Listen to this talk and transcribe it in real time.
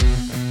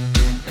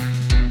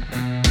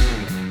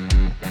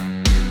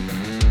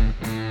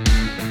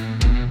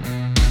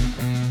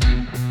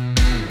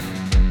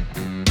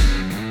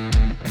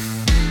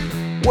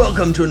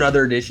Welcome to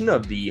another edition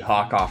of the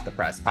Hawk Off the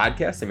Press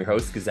podcast. I'm your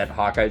host, Gazette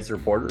Hawkeyes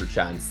reporter,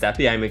 John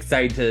Steppe. I'm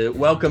excited to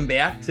welcome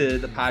back to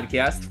the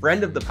podcast,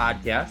 friend of the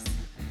podcast,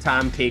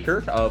 Tom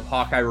Kakert of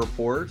Hawkeye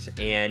Report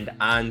and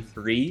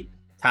On3.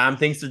 Tom,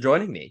 thanks for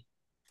joining me.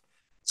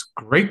 It's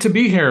great to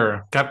be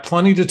here. Got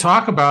plenty to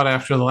talk about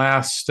after the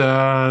last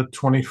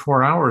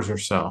 24 hours or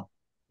so.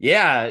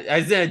 Yeah,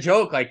 as a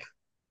joke,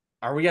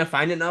 are we going to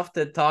find enough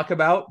to talk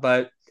about?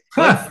 But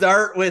let's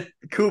start with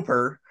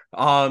Cooper.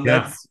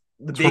 That's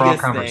the biggest all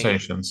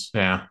conversations.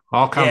 thing. Yeah.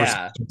 All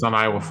conversations on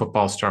Iowa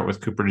football start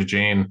with Cooper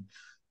DeJean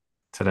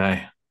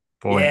today.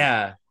 Boy.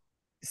 Yeah.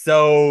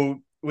 So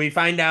we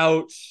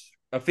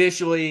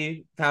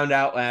officially found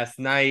out last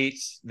night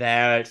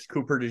that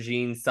Cooper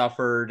DeJean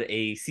suffered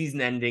a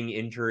season-ending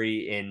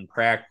injury in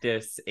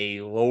practice,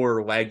 a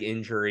lower leg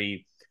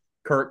injury.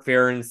 Kirk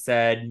Ferentz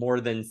said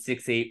more than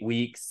 6-8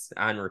 weeks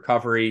on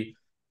recovery.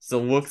 So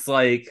looks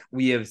like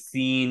we have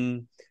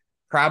seen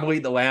probably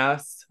the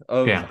last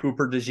of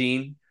Cooper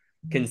DeJean,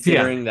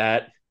 considering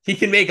that he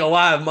can make a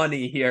lot of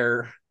money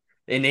here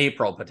in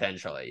April,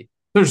 potentially.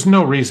 There's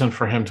no reason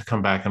for him to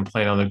come back and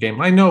play another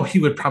game. I know he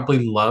would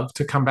probably love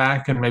to come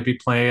back and maybe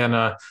play in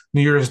a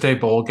New Year's Day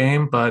bowl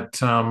game, but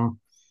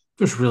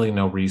there's really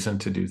no reason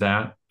to do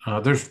that.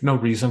 There's no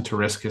reason to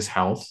risk his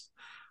health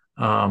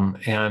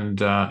and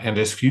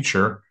his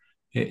future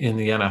in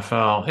the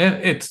NFL.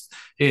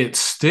 It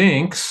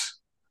stinks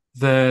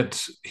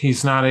that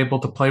he's not able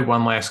to play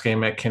one last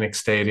game at Kinnick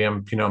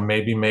Stadium,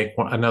 maybe make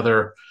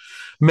another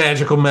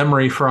magical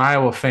memory for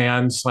Iowa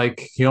fans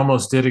like he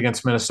almost did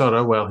against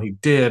Minnesota. Well, he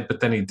did, but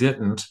then he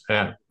didn't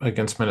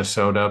against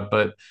Minnesota.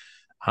 But,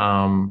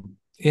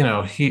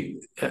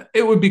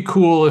 it would be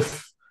cool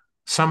if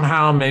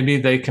somehow maybe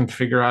they can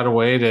figure out a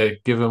way to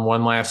give him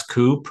one last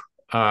coup,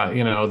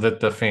 that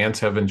the fans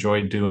have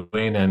enjoyed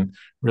doing and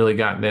really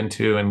gotten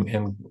into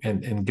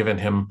and given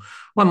him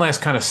one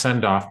last kind of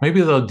send off. Maybe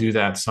they'll do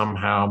that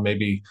somehow.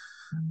 Maybe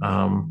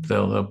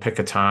they'll pick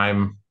a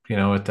time,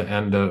 at the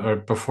end of or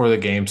before the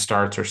game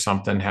starts or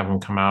something, have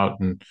him come out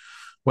and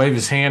wave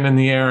his hand in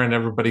the air and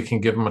everybody can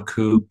give him a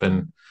coup.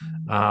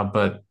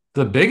 But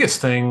the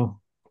biggest thing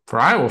for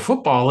Iowa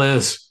football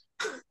is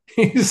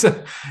he's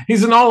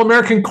an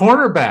All-American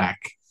cornerback.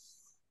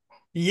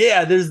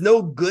 Yeah, there's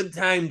no good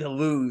time to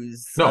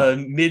lose. No.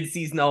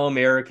 Mid-season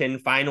All-American,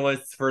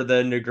 finalists for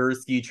the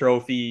Nagurski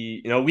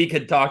Trophy. We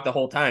could talk the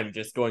whole time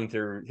just going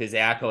through his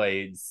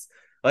accolades.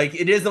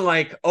 It isn't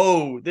like,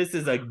 oh, this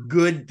is a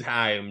good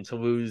time to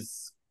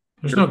lose.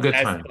 There's no good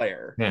time.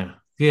 Player.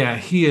 Yeah.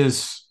 He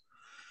is,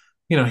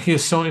 he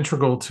is so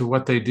integral to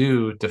what they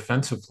do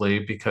defensively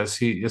because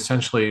he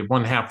essentially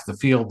one half of the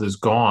field is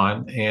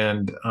gone,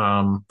 and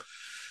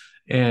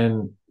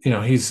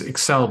he's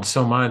excelled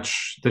so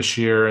much this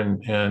year,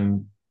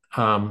 and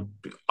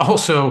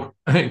also,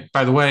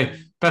 by the way,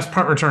 best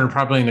punt returner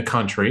probably in the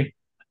country,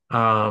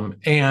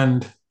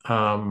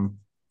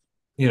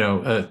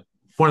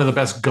 one of the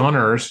best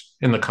gunners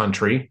in the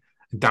country,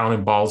 down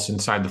in balls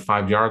inside the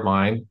 5-yard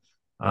line,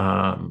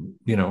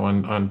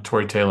 on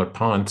Tory Taylor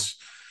punts.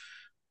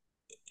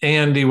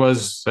 And he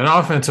was an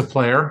offensive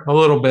player a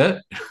little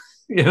bit,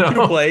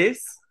 2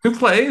 plays. 2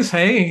 plays.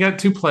 Hey, he got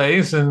 2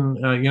 plays. And,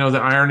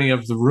 the irony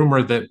of the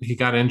rumor that he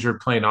got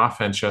injured playing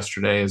offense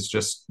yesterday is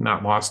just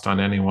not lost on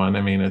anyone.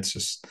 I mean, it's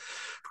just,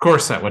 of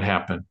course that would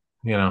happen,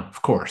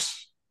 of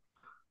course.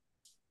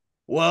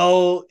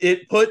 Well,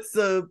 it puts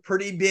a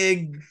pretty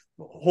big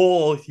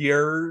hole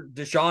here.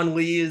 Deshaun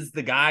Lee is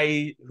the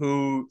guy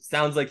who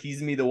sounds like he's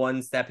going to be the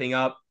one stepping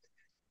up.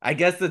 I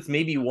guess that's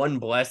maybe one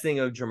blessing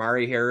of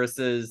Jamari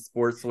Harris's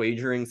sports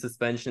wagering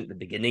suspension at the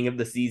beginning of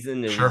the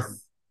season. Sure.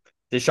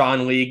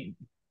 Deshaun Lee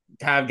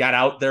kind of got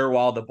out there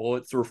while the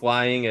bullets were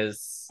flying, I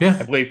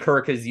believe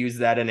Kirk has used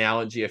that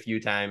analogy a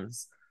few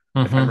times,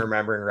 if I'm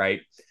remembering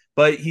right.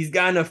 But he's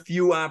gotten a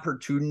few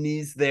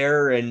opportunities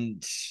there,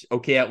 and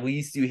okay, at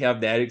least you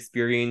have that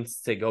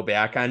experience to go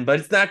back on. But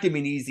it's not going to be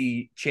an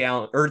easy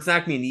challenge, or it's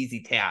not going to be an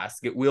easy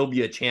task. It will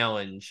be a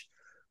challenge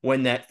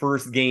when that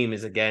first game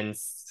is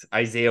against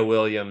Isaiah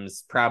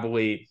Williams,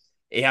 probably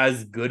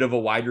as good of a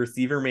wide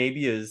receiver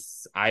maybe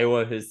as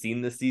Iowa has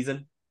seen this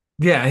season.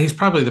 Yeah, he's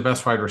probably the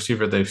best wide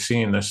receiver they've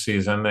seen this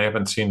season. They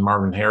haven't seen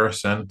Marvin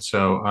Harrison,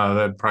 so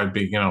that'd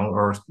probably be,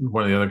 or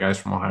one of the other guys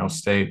from Ohio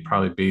State,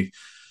 probably be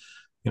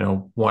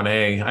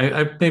 1A.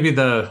 I maybe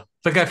the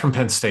guy from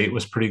Penn State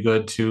was pretty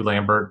good too,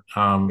 Lambert.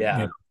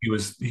 He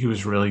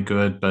was really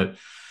good, but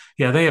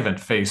yeah, they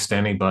haven't faced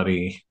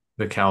anybody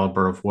the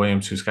caliber of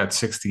Williams, who's got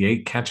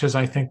 68 catches,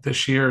 I think,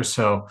 this year.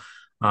 So,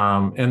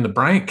 and the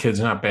Bryant kid's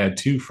not bad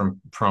too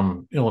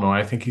from Illinois.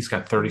 I think he's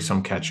got 30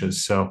 some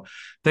catches. So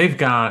they've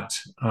got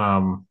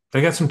some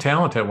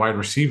talent at wide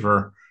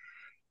receiver.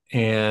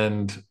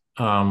 And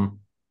the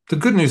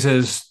good news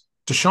is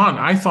Deshaun,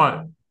 I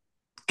thought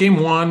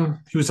game 1,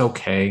 he was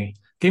okay.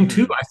 Game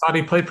 2, I thought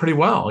he played pretty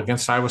well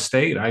against Iowa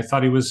State. I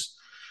thought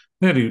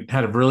he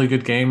had a really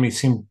good game. He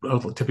seemed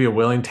to be a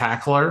willing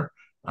tackler.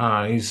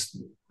 He's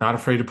not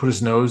afraid to put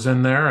his nose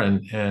in there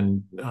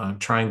and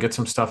try and get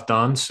some stuff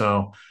done.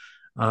 So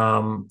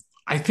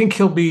I think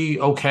he'll be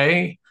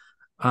okay.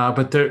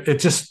 But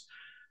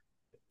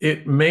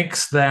it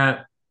makes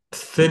that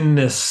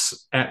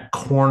thinness at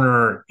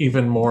corner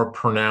even more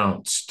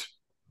pronounced,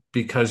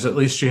 because at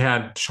least you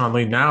had Sean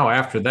Lee. Now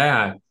after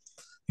that,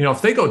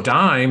 if they go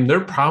dime, they're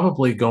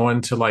probably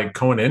going to like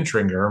Cohen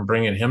Intringer and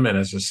bringing him in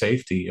as a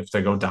safety if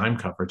they go dime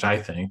coverage. I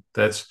think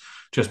that's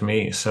just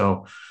me.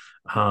 So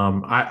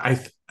I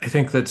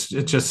think that's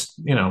it's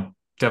just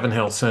Devin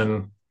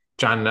Hilson,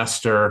 John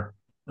Nestor,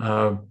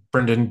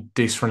 Brendan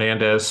Dees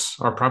Fernandez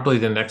are probably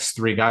the next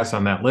three guys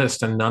on that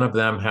list, and none of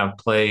them have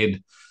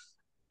played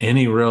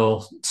any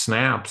real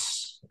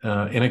snaps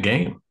in a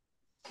game.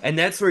 And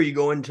that's where you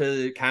go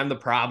into kind of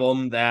the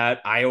problem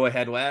that Iowa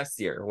had last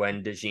year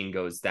when DeJean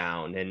goes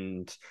down.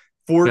 And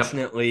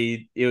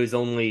fortunately, It was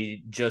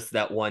only just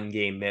that one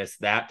game missed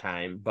that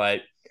time.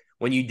 But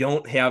when you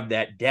don't have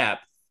that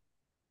depth,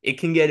 it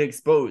can get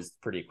exposed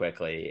pretty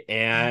quickly.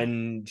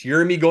 And you're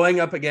going to be going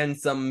up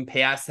against some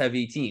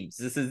pass-heavy teams.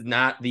 This is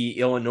not the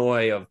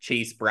Illinois of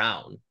Chase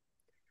Brown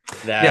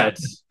that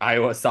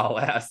Iowa saw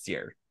last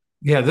year.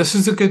 Yeah, this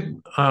is a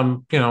good,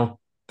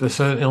 this is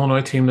an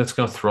Illinois team that's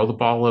going to throw the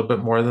ball a little bit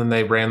more than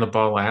they ran the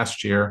ball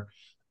last year.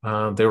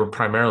 They were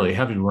primarily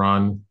heavy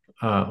run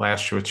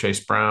last year with Chase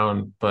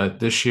Brown, but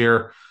this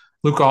year,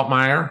 Luke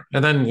Altmaier,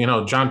 and then,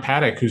 John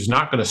Paddock, who's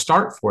not going to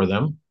start for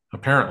them,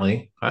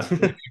 apparently.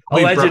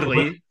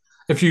 Allegedly.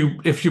 If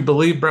you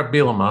believe Brett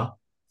Bielema,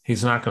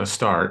 he's not going to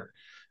start.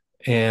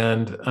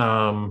 And,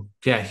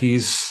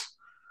 he's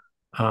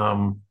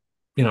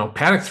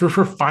Paddock threw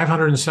for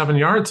 507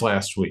 yards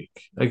last week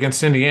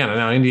against Indiana.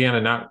 Now,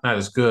 Indiana not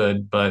as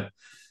good, but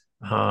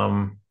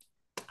I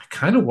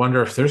kind of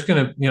wonder if there's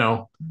going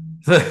to,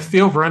 the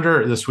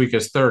over-under this week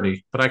is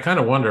 30, but I kind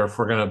of wonder if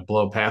we're going to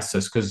blow past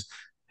this, because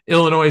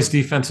Illinois'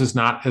 defense is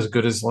not as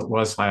good as it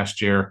was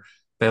last year.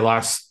 They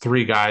lost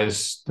three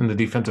guys in the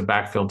defensive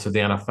backfield to the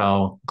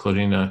NFL,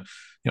 including a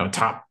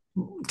top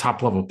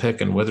level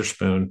pick in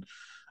Witherspoon.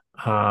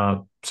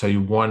 So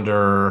you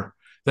wonder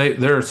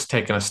they're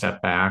taking a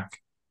step back.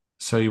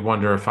 So you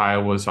wonder if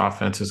Iowa's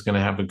offense is going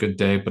to have a good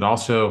day, but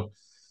also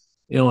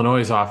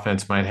Illinois'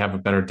 offense might have a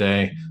better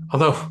day.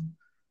 Although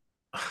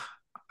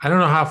I don't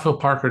know how Phil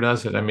Parker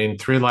does it. I mean,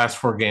 3 of the last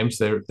 4 games,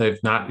 they've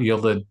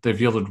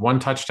yielded 1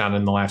 touchdown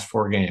in the last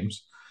 4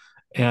 games,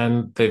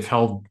 and they've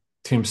held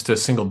teams to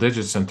single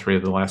digits in 3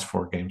 of the last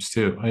 4 games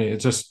too. I mean,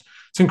 it's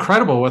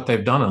incredible what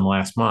they've done in the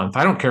last month.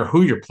 I don't care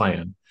who you're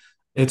playing.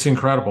 It's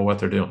incredible what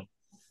they're doing.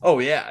 Oh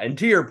yeah. And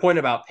to your point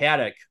about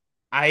Paddock,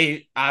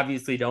 I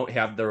obviously don't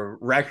have the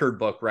record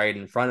book right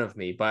in front of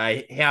me, but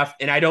I have,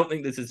 and I don't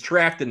think this is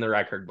tracked in the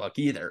record book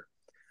either,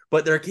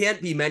 but there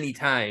can't be many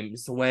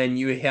times when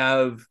you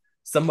have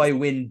somebody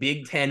win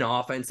Big Ten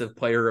Offensive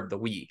Player of the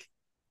Week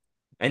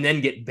and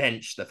then get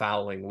benched the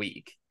following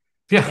week.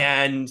 Yeah.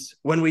 And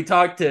when we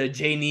talked to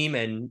Jay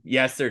Neiman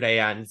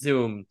yesterday on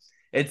Zoom,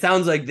 it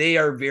sounds like they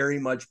are very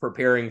much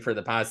preparing for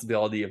the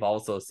possibility of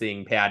also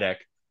seeing Paddock,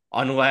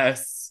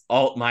 unless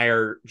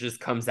Altmaier just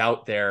comes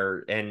out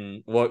there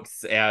and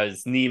looks,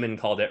 as Neiman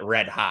called it,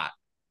 red hot,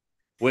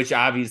 which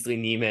obviously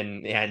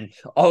Neiman and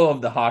all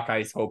of the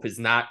Hawkeyes hope is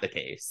not the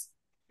case.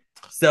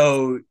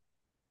 So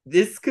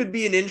this could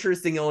be an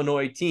interesting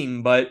Illinois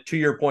team, but to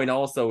your point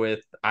also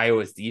with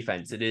Iowa's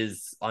defense, it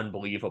is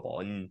unbelievable.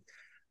 And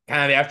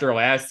kind of after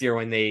last year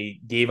when they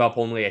gave up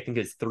only, I think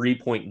it's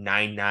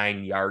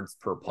 3.99 yards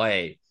per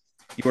play,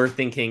 you were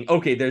thinking,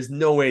 okay, there's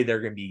no way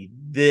they're going to be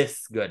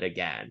this good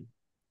again.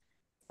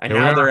 And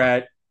now they're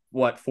at,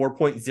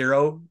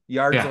 4.0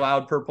 yards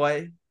allowed per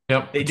play?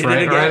 Yep. They did it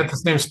again. Right at the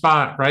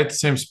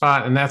same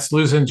spot. And that's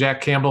losing Jack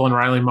Campbell and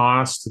Riley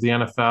Moss to the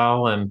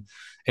NFL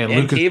and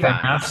Lucas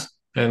Van Ness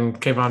and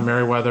Kayvon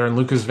Merriweather and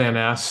Lucas Van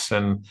Ness.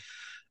 And,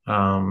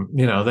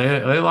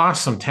 they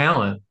lost some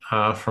talent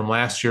from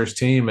last year's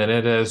team, and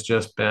it has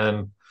just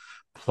been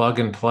plug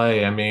and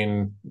play. I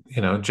mean,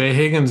 Jay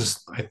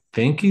Higgins, I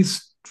think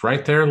he's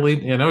right there.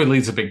 He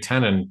leads the Big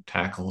Ten in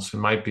tackles. It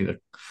might be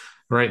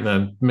right in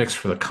the mix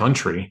for the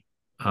country.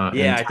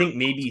 I think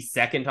maybe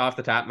second off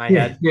the top of my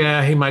head.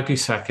 Yeah, he might be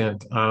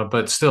second,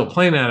 but still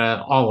playing at an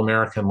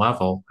All-American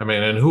level. I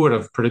mean, and who would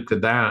have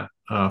predicted that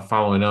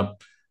following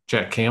up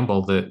Jack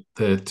Campbell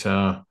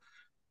that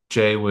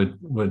Jay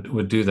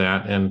would do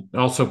that, and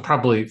also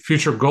probably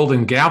future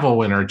Golden Gavel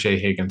winner Jay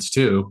Higgins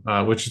too,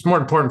 which is more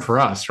important for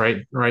us,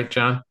 right? Right,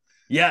 John?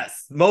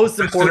 Yes, most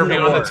important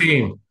interview on the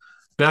team.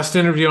 Best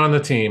interview on the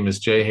team is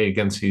Jay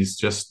Higgins.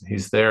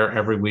 He's there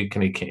every week,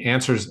 and he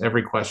answers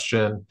every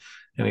question,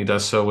 and he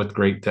does so with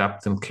great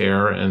depth and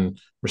care and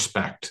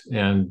respect.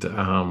 And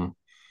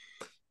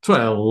that's what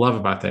I love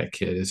about that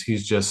kid is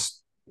he's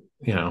just,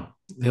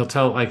 he'll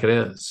tell it like it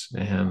is.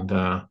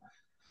 And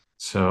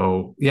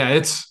so, yeah,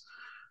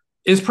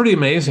 it's pretty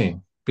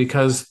amazing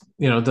because,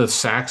 the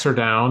sacks are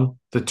down,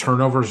 the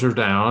turnovers are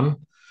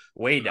down.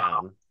 Way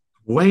down.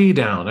 Way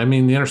down. I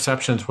mean, the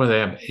interceptions, where they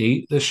have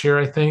 8 this year,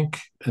 I think,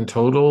 in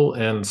total,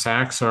 and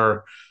sacks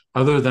are,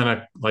 other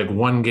than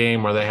one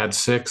game where they had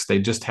 6, they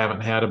just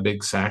haven't had a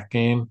big sack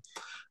game.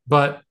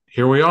 But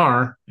here we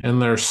are,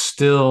 and they're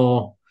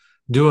still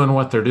doing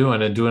what they're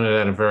doing and doing it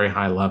at a very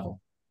high level.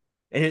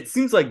 And it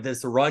seems like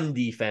this run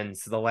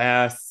defense, the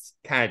last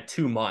kind of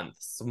 2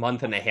 months,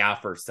 month and a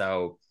half or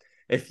so,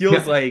 it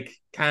feels like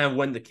kind of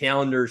when the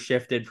calendar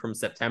shifted from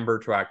September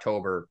to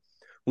October,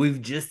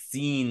 we've just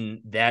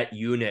seen that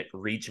unit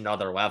reach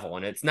another level.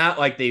 And it's not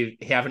like they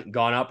haven't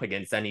gone up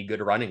against any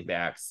good running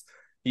backs.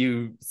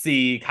 You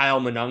see Kyle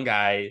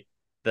Monangai,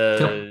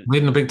 leading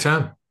the Big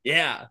Ten.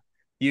 Yeah.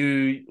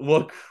 You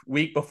look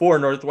week before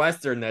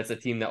Northwestern, that's a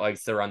team that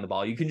likes to run the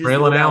ball. You can just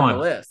Braylon go down Allen.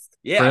 the list.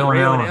 Yeah,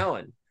 Braylon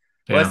Allen.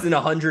 Less than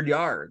 100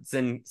 yards.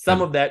 And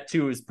some of that,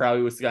 too, is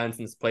probably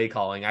Wisconsin's play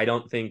calling. I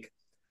don't think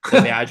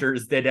the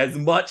Badgers did as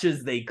much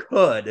as they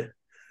could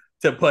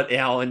to put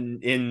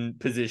Allen in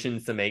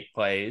positions to make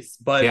plays.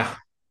 But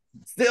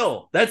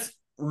still, that's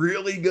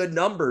really good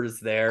numbers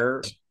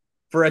there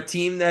for a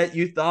team that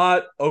you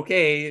thought,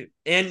 okay.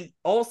 And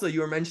also,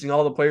 you were mentioning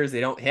all the players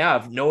they don't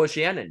have. Noah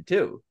Shannon,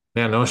 too.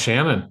 Yeah, Noah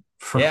Shannon.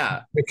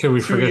 Yeah. Can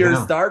we forget him? 2-year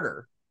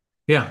starter.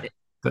 Yeah.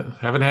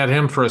 Haven't had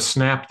him for a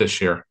snap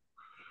this year.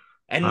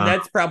 And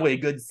that's probably a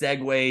good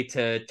segue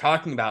to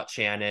talking about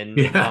Shannon.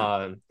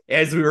 Yeah.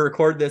 As we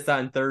record this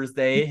on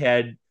Thursday,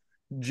 had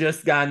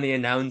just gotten the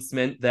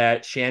announcement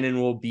that Shannon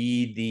will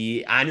be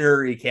the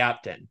honorary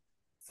captain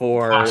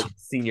for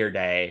senior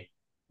day.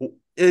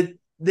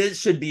 This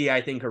should be,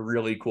 I think, a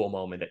really cool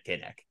moment at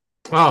Kinnick.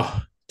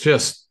 Oh,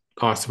 just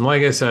awesome.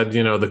 Like I said,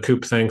 the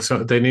Coop thing.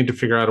 So they need to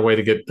figure out a way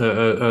to get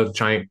a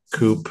giant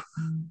Coop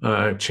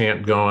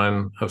chant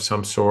going of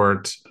some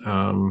sort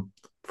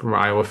from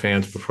Iowa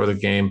fans before the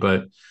game.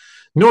 But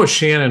Noah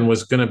Shannon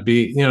was going to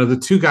be, the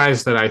two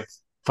guys that I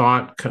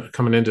thought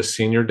coming into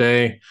senior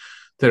day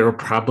that were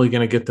probably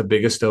going to get the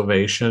biggest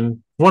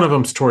ovation. One of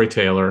them's Tory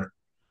Taylor.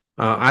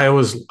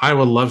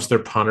 Iowa loves their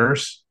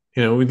punters.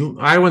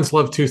 Iowans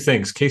love two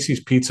things: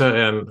 Casey's Pizza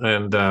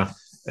and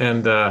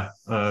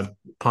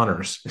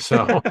punters.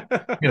 So,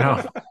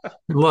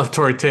 love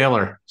Tory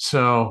Taylor.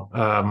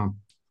 So,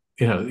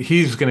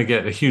 he's going to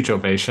get a huge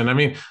ovation. I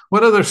mean,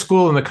 what other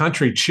school in the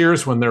country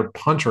cheers when their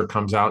punter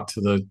comes out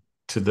to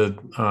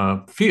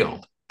the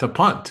field to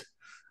punt?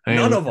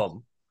 None of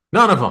them.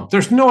 None of them.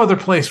 There's no other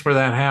place where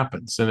that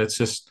happens. And it's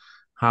just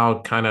how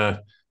kind of,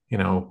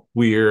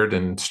 weird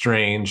and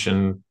strange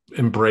and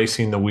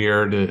embracing the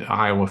weird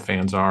Iowa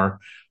fans are.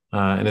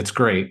 And it's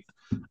great.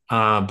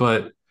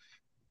 But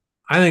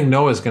I think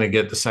Noah's going to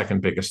get the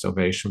second biggest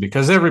ovation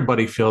because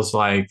everybody feels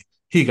like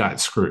he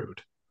got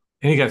screwed.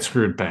 And he got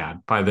screwed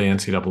bad by the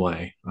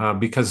NCAA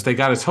because they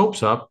got his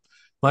hopes up,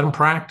 let him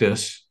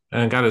practice,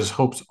 and got his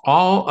hopes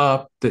all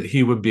up that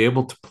he would be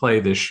able to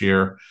play this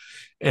year,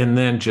 and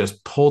then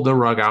just pulled the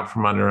rug out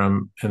from under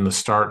him in the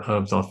start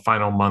of the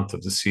final month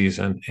of the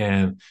season.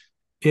 And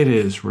it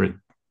is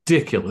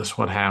ridiculous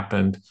what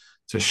happened.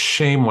 It's a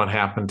shame what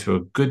happened to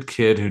a good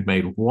kid who'd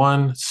made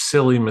one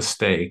silly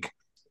mistake,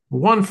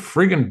 one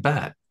friggin'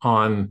 bet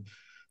on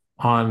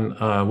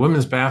a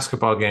women's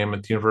basketball game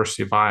at the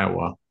University of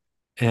Iowa.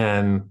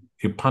 And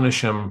you punish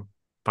him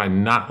by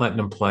not letting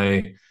him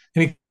play.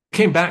 And he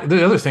came back.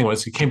 The other thing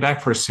was he came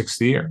back for his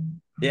 6th year.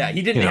 Yeah,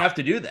 he didn't have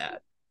to do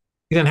that.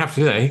 He didn't have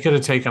to do that. He could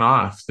have taken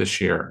off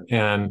this year.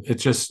 And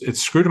it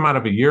screwed him out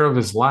of a year of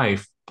his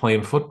life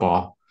playing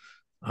football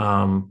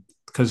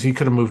because he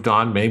could have moved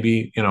on,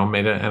 maybe,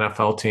 made an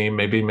NFL team,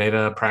 maybe made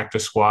a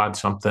practice squad,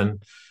 something,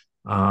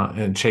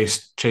 and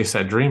chase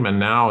that dream. And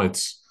now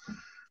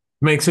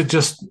makes it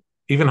just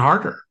even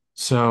harder.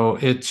 So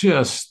it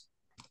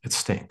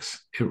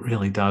stinks. It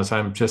really does.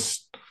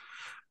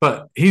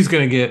 But he's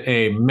going to get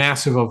a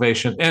massive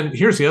ovation. And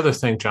here's the other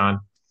thing, John.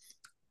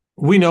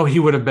 We know he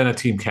would have been a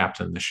team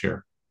captain this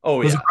year.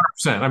 Oh, yeah.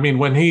 100%. I mean,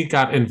 when he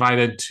got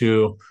invited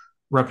to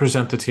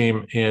represent the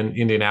team in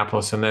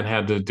Indianapolis and then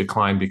had to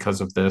decline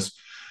because of this,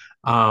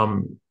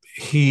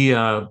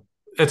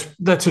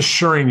 that's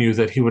assuring you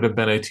that he would have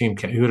been a team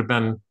captain. He would have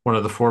been one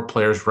of the 4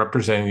 players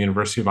representing the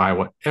University of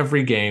Iowa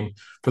every game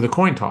for the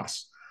coin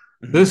toss.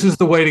 Mm-hmm. This is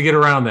the way to get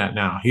around that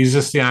now. He's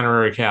just the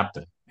honorary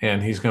captain,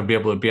 and he's going to be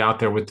able to be out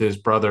there with his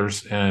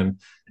brothers, and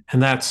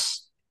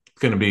that's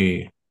going to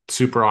be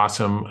super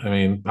awesome. I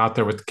mean, out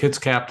there with the kids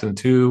captain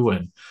too,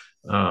 and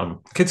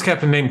kids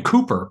captain named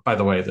Cooper, by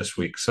the way, this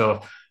week.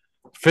 So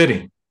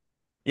fitting.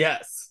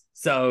 Yes.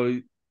 So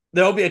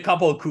there'll be a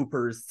couple of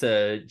Coopers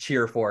to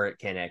cheer for at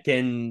Kinnick.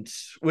 And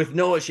with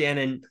Noah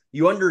Shannon,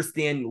 you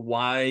understand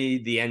why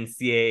the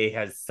NCAA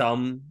has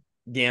some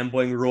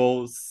gambling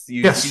rules.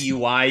 You see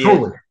why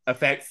it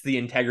affects the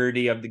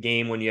integrity of the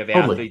game when you have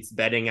athletes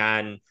betting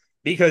on,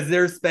 because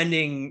they're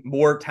spending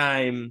more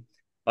time.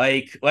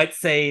 Like, let's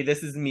say,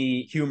 this is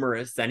me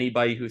humorous,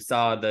 anybody who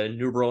saw the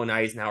Newbrow and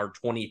Eisenhower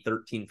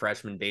 2013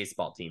 freshman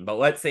baseball team, but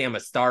let's say I'm a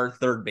star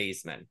third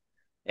baseman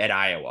at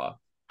Iowa.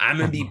 I'm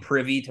going to be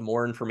privy to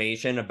more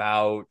information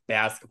about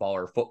basketball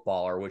or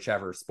football or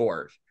whichever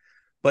sport.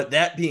 But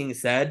that being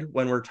said,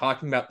 when we're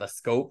talking about the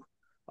scope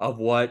of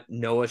what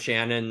Noah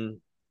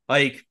Shannon,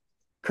 like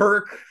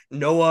Kirk,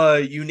 Noah,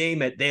 you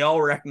name it, they all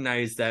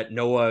recognize that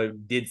Noah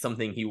did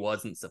something he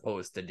wasn't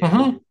supposed to do.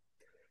 Mm-hmm.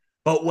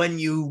 But when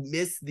you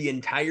miss the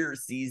entire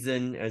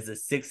season as a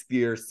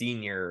 6th-year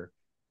senior,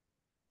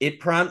 it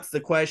prompts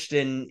the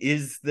question,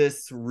 is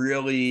this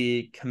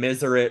really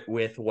commiserate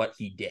with what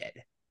he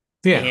did?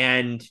 Yeah.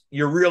 And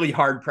you're really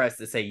hard pressed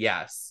to say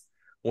yes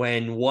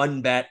when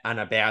one bet on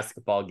a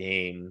basketball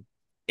game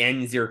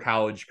ends your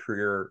college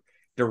career,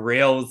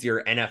 derails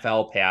your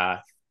NFL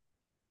path.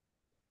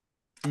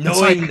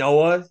 Knowing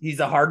Noah, he's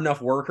a hard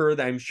enough worker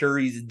that I'm sure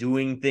he's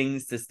doing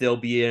things to still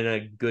be in a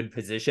good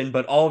position,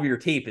 but all of your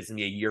tape is gonna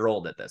be a year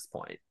old at this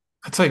point.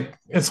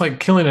 It's like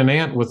killing an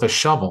ant with a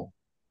shovel.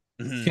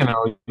 Mm-hmm. You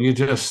know,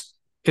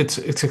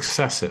 it's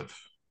excessive,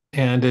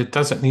 and it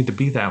doesn't need to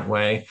be that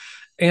way.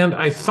 And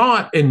I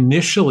thought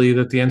initially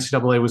that the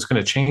NCAA was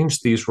going to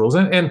change these rules,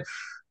 and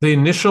the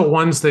initial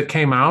ones that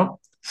came out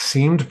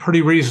seemed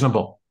pretty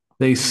reasonable.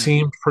 They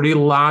seemed pretty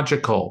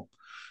logical.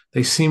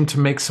 They seemed to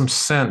make some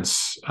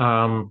sense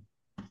for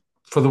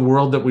the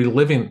world that we're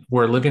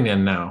living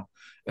in now.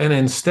 And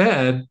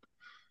instead,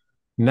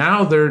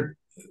 now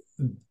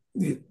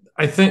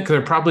I think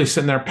they're probably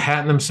sitting there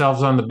patting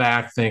themselves on the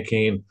back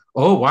thinking,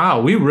 oh, wow,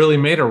 we really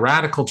made a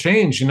radical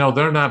change. You know,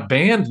 they're not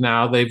banned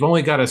now. They've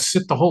only got to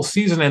sit the whole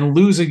season and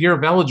lose a year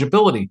of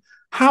eligibility.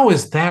 How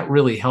is that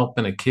really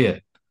helping a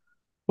kid?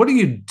 What are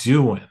you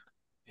doing?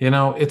 You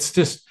know,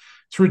 it's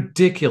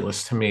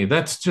ridiculous to me.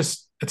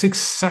 It's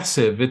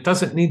excessive. It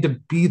doesn't need to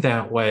be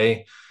that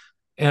way.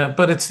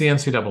 But it's the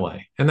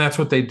NCAA, and that's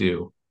what they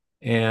do.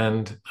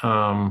 And,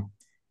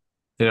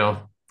 you know,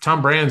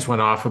 Tom Brands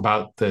went off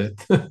about the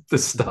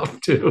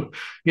stuff too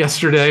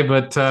yesterday,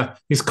 but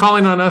he's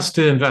calling on us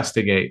to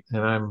investigate.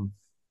 And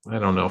I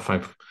don't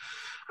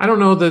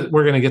know that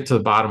we're going to get to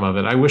the bottom of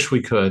it. I wish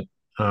we could.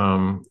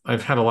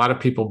 I've had a lot of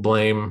people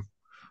blame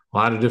a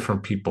lot of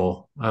different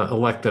people,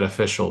 elected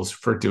officials,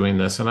 for doing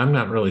this. And I'm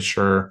not really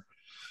sure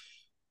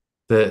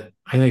that.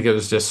 I think it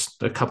was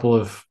just a couple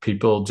of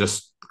people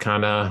just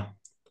kind of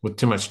with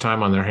too much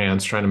time on their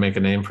hands trying to make a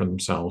name for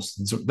themselves.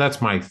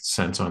 That's my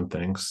sense on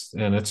things,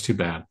 and it's too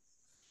bad.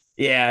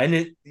 Yeah,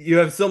 and you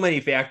have so many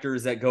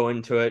factors that go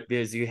into it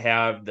because you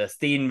have the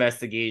state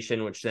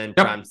investigation, which then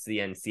prompts the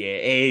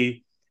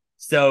NCAA.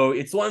 So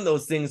it's one of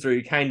those things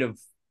where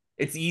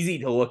it's easy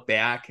to look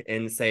back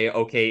and say,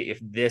 okay, if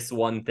this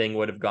one thing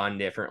would have gone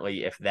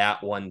differently, if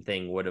that one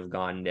thing would have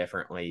gone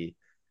differently,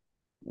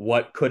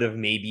 what could have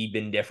maybe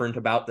been different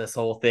about this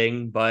whole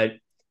thing? But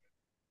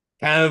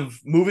kind of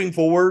moving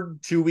forward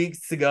 2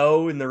 weeks to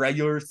go in the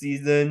regular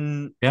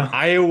season,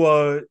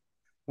 Iowa,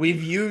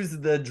 we've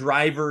used the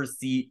driver's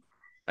seat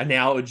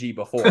analogy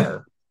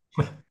before.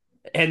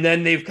 And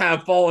then they've kind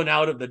of fallen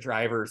out of the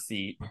driver's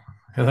seat.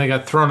 And they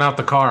got thrown out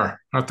the car.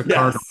 Car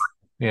door.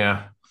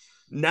 Yeah.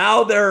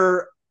 Now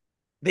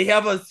they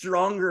have a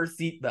stronger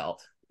seatbelt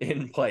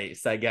in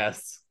place, I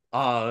guess.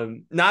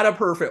 Not a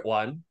perfect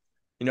one.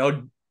 You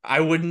know, I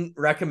wouldn't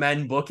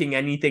recommend booking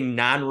anything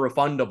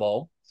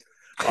non-refundable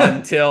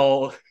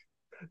until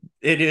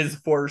it is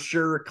for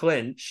sure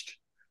clinched.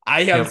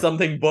 I have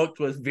something booked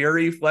with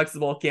very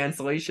flexible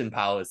cancellation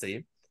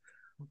policy,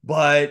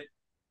 but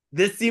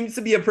this seems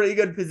to be a pretty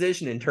good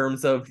position in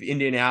terms of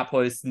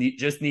Indianapolis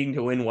just needing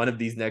to win one of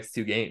these next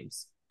two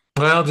games.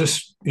 Well,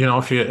 just, you know,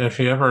 if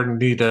you ever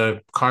need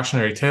a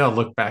cautionary tale,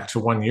 look back to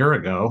 1 year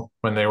ago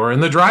when they were in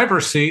the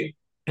driver's seat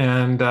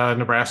and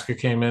Nebraska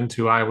came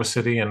into Iowa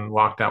City and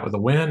walked out with a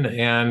win,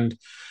 and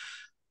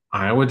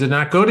Iowa did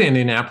not go to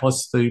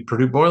Indianapolis. The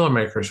Purdue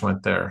Boilermakers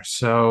went there.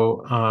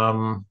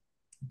 So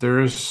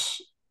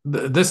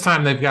this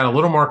time they've got a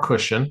little more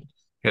cushion.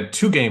 They had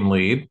 2-game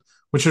lead,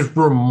 which is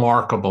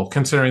remarkable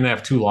considering they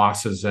have 2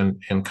 losses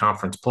in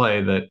conference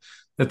play,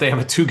 that they have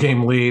a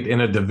 2-game lead in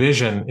a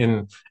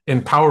division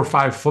in Power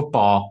 5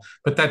 football.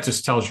 But that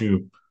just tells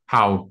you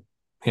how,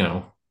 you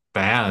know,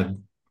 bad,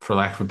 for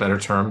lack of a better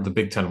term, the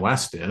Big Ten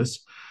West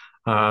is.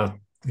 You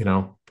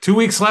know, 2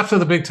 weeks left of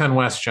the Big Ten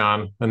West,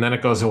 John, and then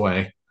it goes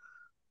away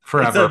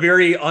forever. It's a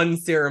very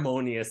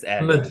unceremonious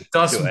end. The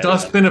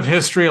dustbin of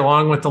history,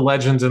 along with the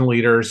legends and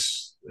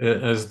leaders,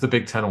 is the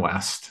Big Ten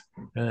West.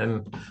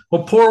 And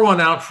we'll pour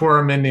one out for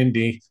them in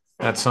Indy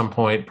at some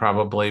point,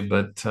 probably,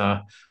 but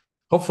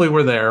hopefully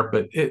we're there.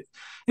 But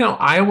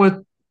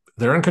Iowa,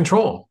 they're in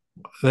control.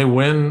 They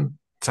win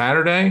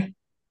Saturday,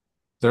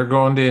 they're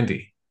going to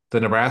Indy. The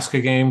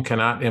Nebraska game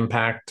cannot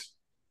impact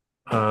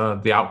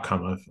the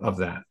outcome of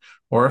that.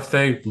 Or if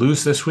they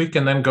lose this week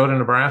and then go to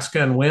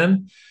Nebraska and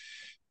win,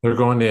 they're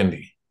going to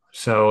Indy.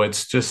 So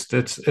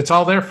it's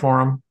all there for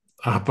them.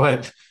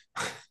 But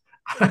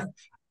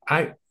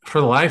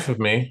for the life of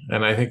me,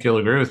 and I think you'll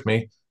agree with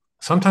me,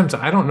 sometimes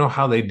I don't know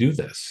how they do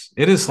this.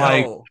 It's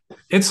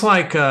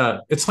like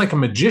a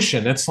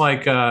magician. It's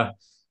like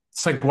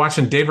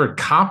watching David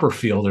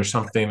Copperfield or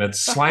something.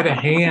 It's sleight of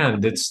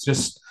hand. It's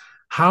just,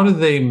 how do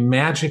they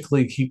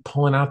magically keep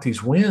pulling out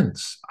these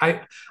wins?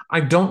 I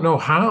don't know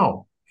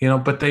how,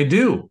 but they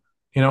do.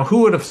 Who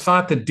would have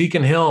thought that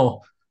Deacon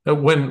Hill,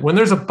 when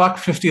there's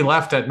 $1.50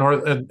 left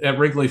at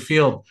Wrigley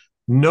Field,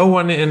 no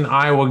one in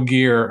Iowa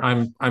gear,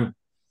 I'm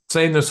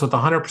saying this with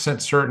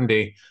 100%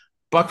 certainty,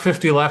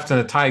 $1.50 left in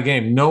a tie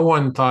game, no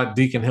one thought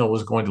Deacon Hill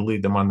was going to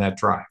lead them on that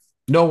drive.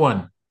 No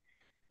one.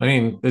 I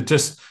mean,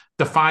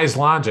 defies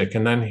logic.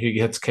 And then he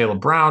hits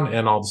Caleb Brown,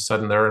 and all of a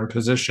sudden they're in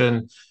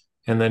position.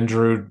 And then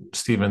Drew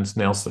Stevens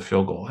nails the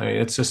field goal. I mean,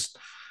 it's just,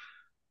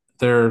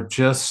 they're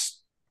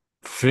just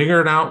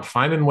figuring out,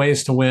 finding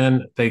ways to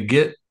win. They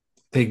get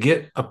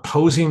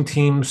opposing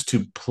teams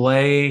to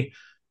play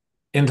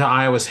into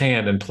Iowa's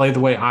hand and play the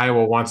way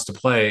Iowa wants to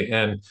play.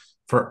 And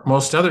for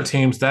most other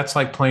teams, that's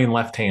like playing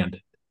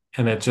left-handed.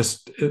 And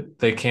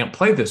they can't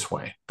play this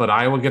way. But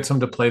Iowa gets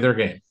them to play their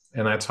game,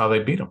 and that's how they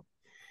beat them.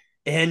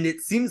 And it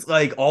seems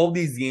like all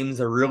these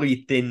games are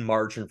really thin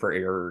margin for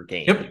error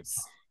games. Yep.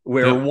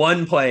 Where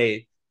one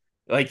play,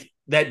 like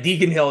that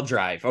Deacon Hill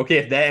drive, okay,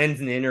 if that ends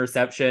in an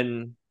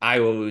interception,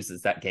 Iowa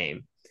loses that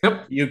game.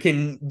 Yep. You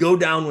can go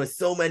down with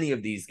so many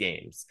of these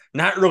games,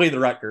 not really the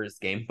Rutgers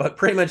game, but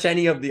pretty much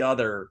any of the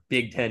other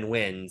Big Ten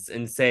wins,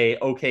 and say,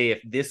 okay,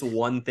 if this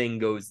one thing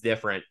goes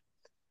different,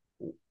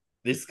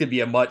 this could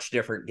be a much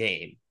different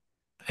game.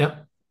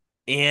 Yep.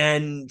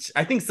 And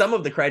I think some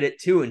of the credit,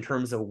 too, in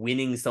terms of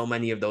winning so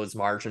many of those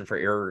margin for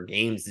error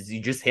games is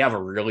you just have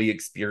a really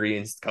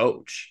experienced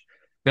coach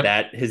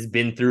that has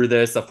been through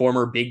this, a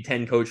former Big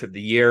Ten Coach of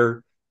the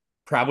Year,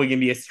 probably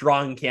going to be a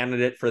strong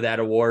candidate for that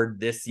award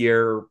this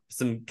year.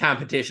 Some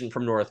competition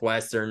from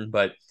Northwestern,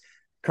 but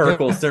Kirk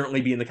will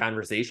certainly be in the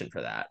conversation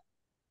for that.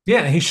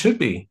 Yeah, he should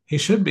be. He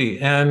should be.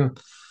 And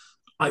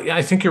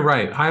I think you're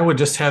right. Iowa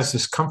just has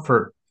this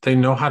comfort. They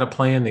know how to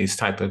play in these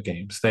type of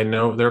games. They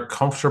know they're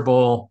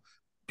comfortable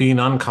being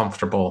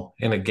uncomfortable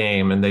in a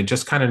game, and they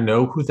just kind of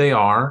know who they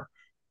are.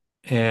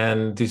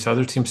 And these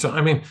other teams. So,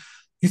 I mean,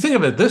 you think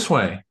of it this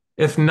way.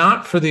 If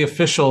not for the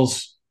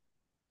officials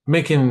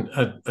making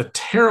a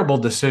terrible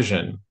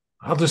decision,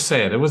 I'll just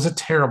say it was a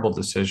terrible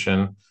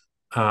decision.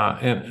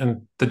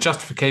 And the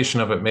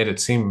justification of it made it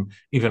seem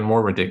even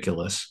more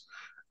ridiculous.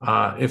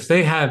 If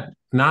they had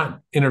not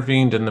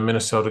intervened in the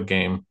Minnesota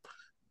game,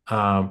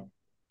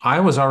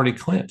 Iowa's already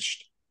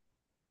clinched.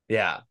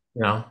 Yeah.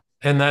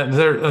 And that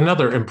they're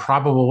another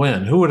improbable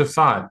win. Who would have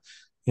thought,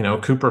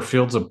 Cooper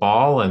fields a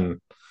ball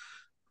and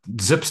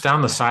zips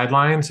down the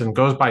sidelines and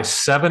goes by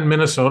 7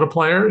 Minnesota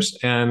players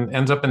and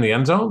ends up in the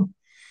end zone.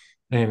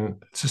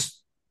 And it's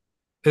just,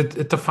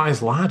 it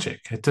defies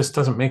logic. It just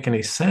doesn't make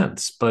any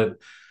sense. But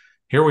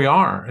here we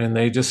are, and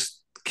they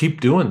just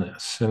keep doing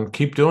this and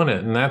keep doing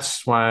it. And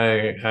that's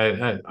why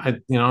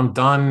I'm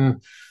done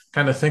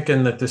kind of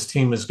thinking that this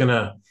team is going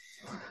to,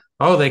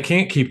 they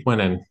can't keep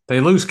winning.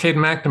 They lose Caden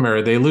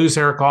McNamara. They lose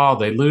Eric All.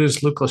 They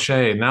lose Luke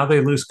Lachey. Now they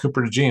lose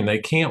Cooper DeJean. They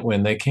can't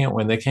win. They can't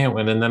win. They can't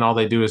win. And then all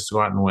they do is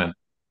go out and win.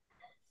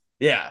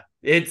 Yeah,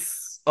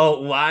 it's a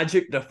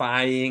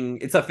logic-defying.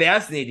 It's a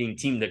fascinating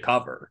team to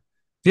cover.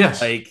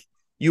 Yes. Like,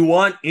 you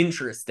want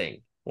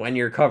interesting when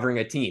you're covering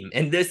a team.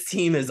 And this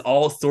team is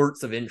all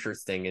sorts of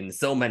interesting in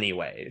so many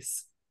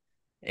ways.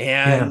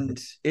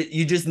 And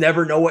you just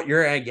never know what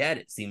you're going to get,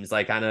 it seems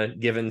like, on a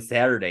given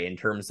Saturday in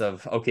terms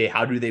of, okay,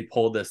 how do they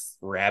pull this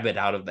rabbit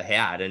out of the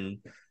hat? And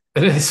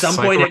at some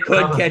point it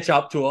could catch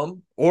up to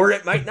them, or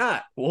it might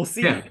not. We'll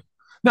see. Yeah.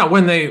 Now,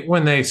 when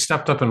they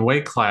stepped up in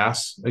weight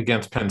class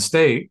against Penn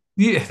State,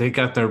 they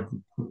got their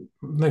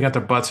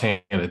butts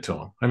handed to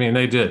them. I mean,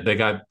 they did. They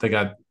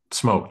got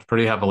smoked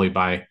pretty heavily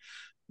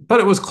but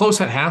it was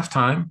close at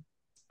halftime.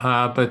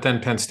 But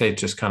then Penn State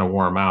just kind of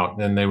wore them out,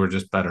 and they were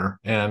just better.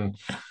 And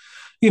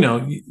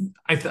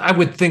I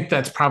would think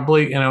that's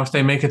probably, if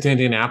they make it to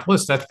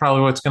Indianapolis, that's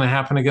probably what's going to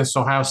happen against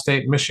Ohio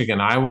State and Michigan.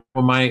 Iowa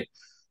might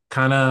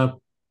kind of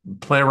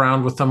play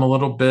around with them a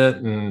little bit,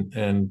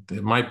 and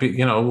it might be,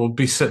 we'll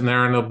be sitting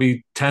there and it'll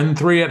be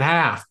 10-3 at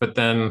half, but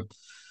then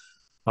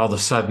all of a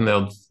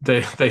sudden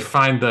they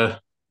find the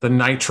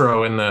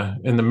nitro in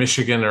the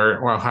Michigan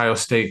or Ohio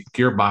State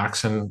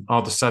gearbox, and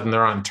all of a sudden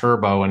they're on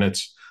turbo and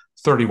it's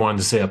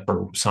 31-zip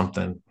or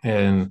something.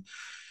 And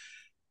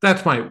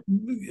that's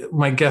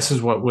my guess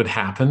is what would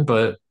happen,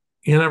 but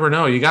you never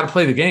know. You got to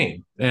play the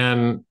game.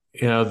 And,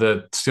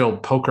 the still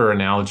poker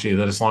analogy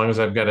that as long as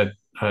I've got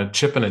a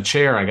chip in a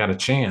chair, I got a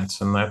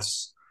chance. And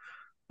that's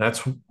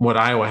what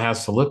Iowa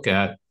has to look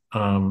at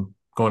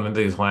going into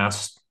these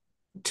last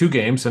 2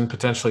 games and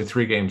potentially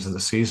 3 games of the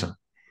season.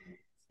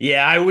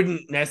 Yeah,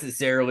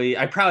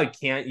 I probably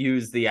can't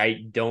use the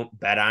I don't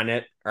bet on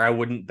it or I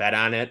wouldn't bet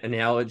on it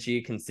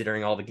analogy,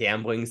 considering all the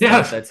gambling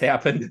stuff that's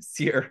happened this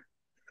year.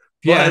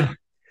 Yeah. But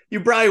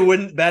you probably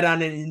wouldn't bet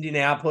on an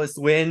Indianapolis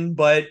win,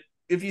 but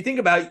if you think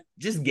about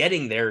just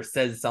getting there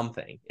says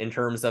something in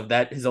terms of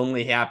that has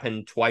only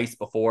happened twice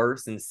before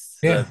since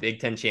the Big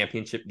Ten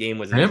championship game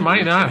was. It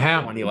might not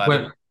happen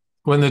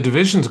when the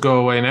divisions go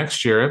away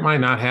next year. It might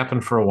not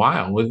happen for a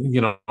while.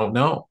 You don't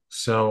know.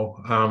 So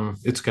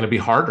it's going to be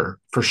harder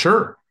for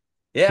sure.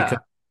 Yeah.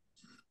 Because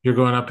you're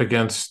going up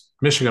against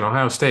Michigan,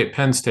 Ohio State,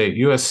 Penn State,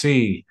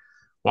 USC,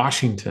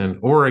 Washington,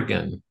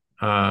 Oregon,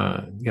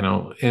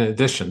 in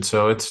addition.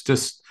 So it's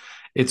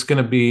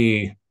going to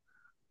be,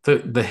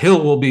 the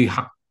hill will be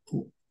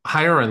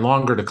higher and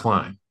longer to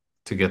climb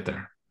to get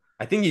there.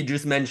 I think you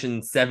just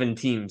mentioned 7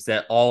 teams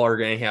that all are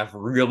going to have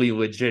really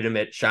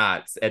legitimate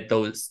shots at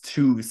those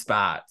 2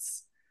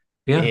 spots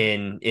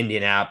in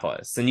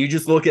Indianapolis. And you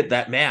just look at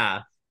that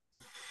math.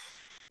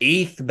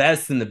 8th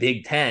best in the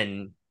Big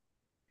Ten.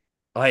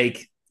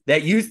 Like,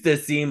 that used to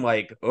seem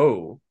like,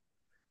 oh,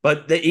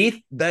 but the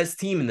 8th best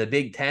team in the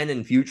Big Ten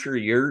in future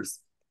years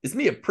is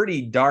me a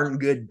pretty darn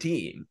good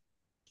team.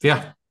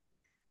 Yeah.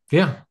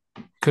 Yeah.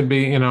 Could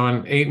be, an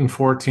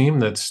 8-4 team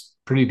that's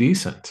pretty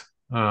decent.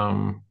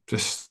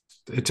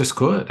 It just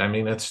could. I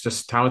mean, that's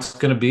just how it's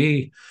going to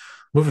be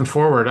moving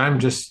forward. I'm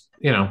just,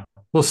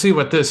 we'll see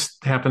what this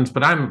happens,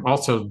 but I'm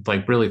also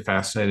like really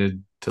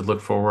fascinated to look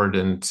forward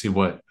and see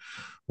what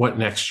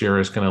next year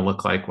is going to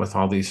look like with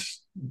all these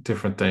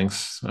different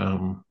things.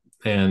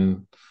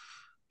 And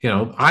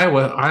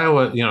Iowa, I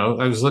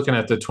was looking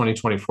at the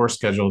 2024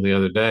 schedule the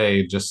other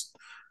day, just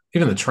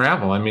even the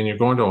travel. I mean, you're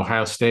going to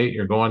Ohio State,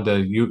 you're going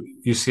to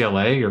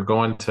UCLA, you're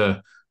going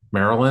to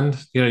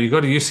Maryland. You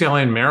go to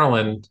UCLA and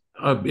Maryland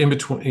in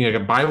between, a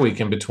bye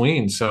week in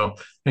between. So,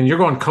 and you're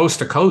going coast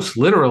to coast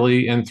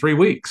literally in 3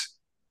 weeks.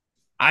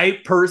 I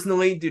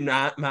personally do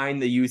not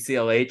mind the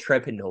UCLA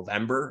trip in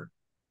November.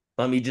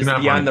 Let me just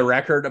be on the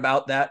record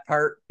about that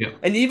part. Yeah.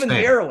 And even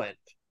Same. Maryland.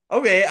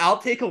 Okay, I'll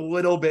take a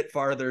little bit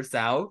farther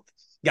south.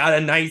 Got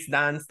a nice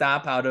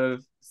nonstop out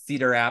of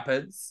Cedar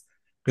Rapids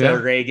to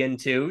Reagan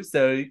too,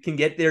 so you can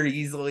get there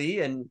easily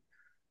and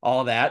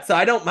all that. So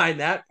I don't mind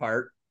that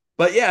part.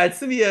 But yeah, it's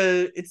gonna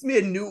be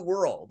a new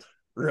world,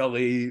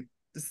 really,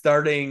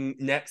 starting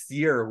next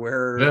year,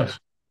 where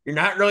you're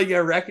not really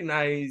gonna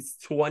recognize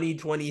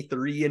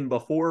 2023 and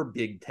before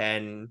Big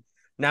Ten.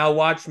 Now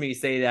watch me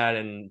say that,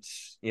 and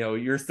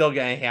you're still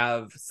gonna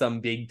have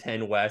some Big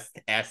Ten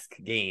West-esque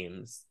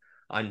games,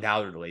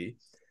 undoubtedly.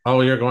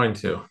 Oh, you're going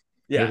to.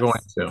 Yes. You're going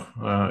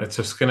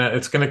to.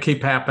 It's gonna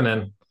keep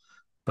happening,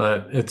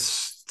 but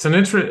it's an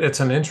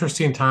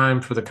interesting time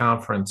for the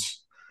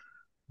conference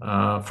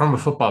from a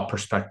football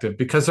perspective,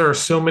 because there are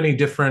so many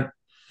different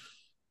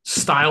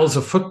styles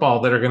of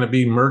football that are going to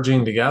be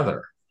merging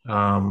together.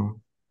 And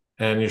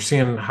you're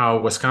seeing how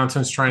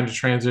Wisconsin's trying to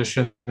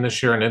transition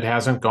this year, and it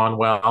hasn't gone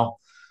well.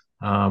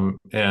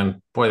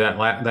 And boy,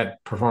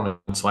 that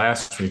performance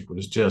last week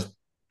was just,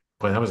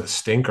 that was a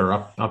stinker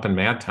up in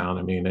Madtown.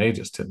 I mean, they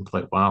just didn't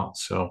play well.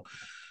 So,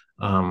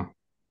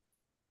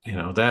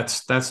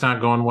 that's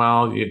not going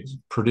well.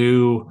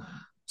 Purdue,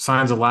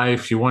 signs of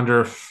life. You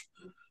wonder if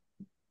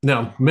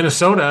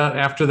Minnesota,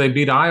 after they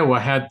beat Iowa,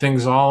 had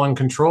things all in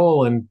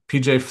control, and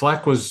PJ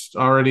Fleck was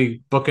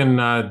already booking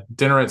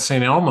dinner at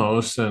St.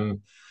 Elmo's,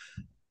 and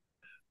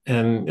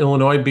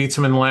Illinois beats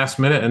them in the last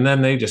minute, and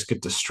then they just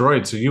get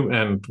destroyed. So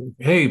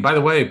hey, by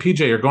the way, PJ,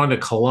 you're going to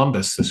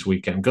Columbus this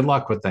weekend. Good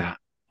luck with that.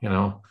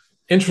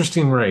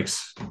 Interesting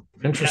race,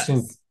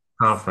 interesting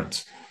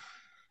conference.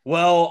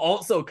 Well,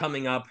 also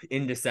coming up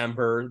in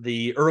December,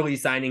 the early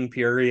signing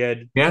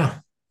period. Yeah.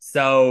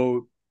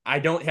 So I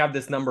don't have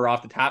this number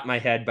off the top of my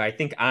head, but I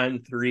think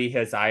On3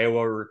 has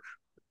Iowa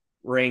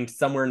ranked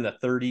somewhere in the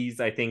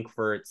 30s, I think,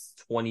 for its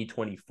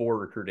 2024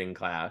 recruiting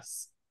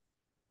class.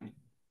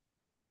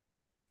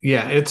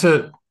 Yeah, it's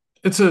a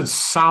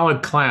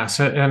solid class.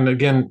 And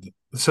again,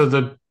 so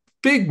the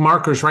big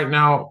markers right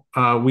now,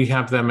 we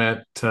have them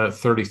at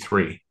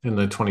 33 in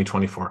the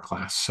 2024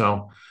 class.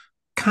 So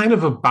kind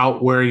of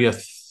about where you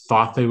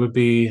thought they would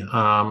be.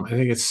 I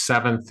think it's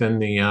 7th in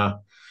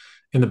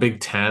the Big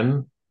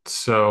Ten.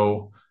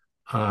 So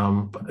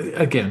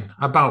again,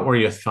 about where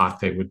you thought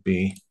they would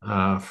be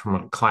from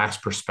a class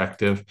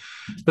perspective.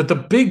 But the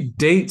big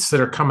dates that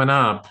are coming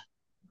up,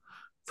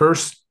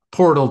 first,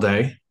 Portal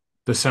Day,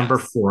 December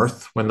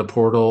 4th, when the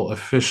portal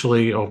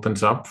officially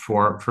opens up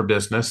for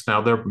business.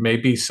 Now, there may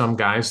be some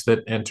guys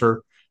that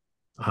enter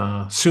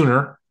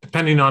sooner,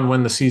 depending on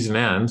when the season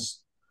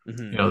ends.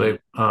 Mm-hmm.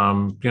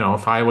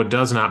 If Iowa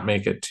does not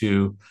make it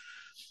to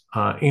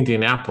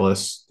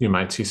Indianapolis, you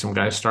might see some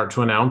guys start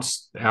to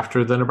announce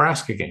after the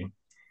Nebraska game.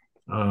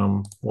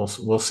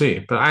 We'll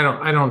see, but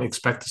I don't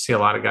expect to see a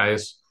lot of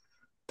guys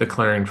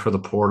declaring for the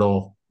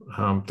portal.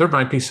 There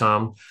might be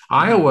some.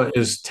 Iowa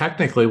is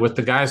technically, with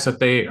the guys that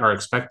they are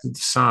expected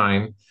to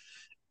sign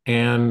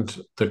and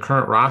the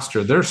current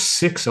roster, they're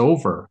 6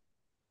 over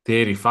the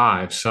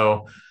 85.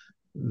 So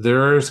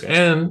there's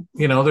going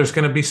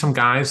to be some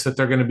guys that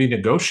they're going to be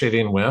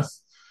negotiating with,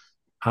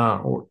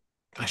 or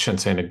I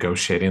shouldn't say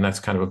negotiating, that's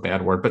kind of a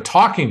bad word, but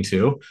talking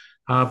to.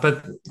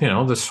 But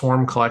the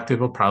Swarm Collective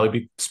will probably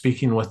be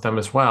speaking with them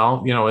as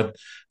well.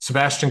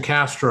 Sebastian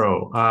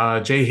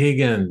Castro, Jay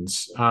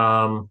Higgins,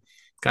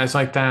 guys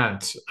like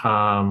that. Who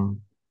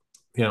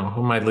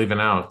am I leaving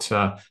out?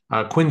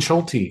 Quinn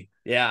Schulte.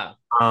 Yeah.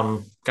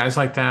 Guys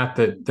like that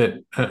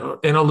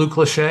and a Luke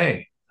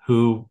Lachey,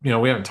 who, we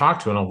haven't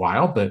talked to in a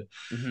while, but,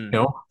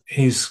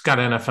 he's got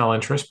NFL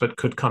interest, but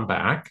could come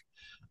back.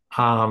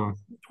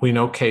 We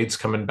know Cade's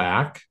coming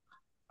back.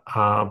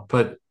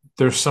 But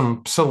there's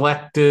some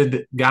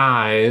selected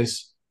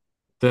guys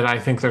that I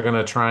think they're going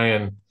to try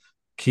and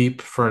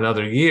keep for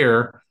another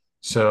year.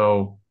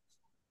 So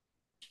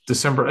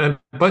December,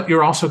 but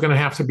you're also going to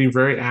have to be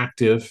very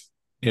active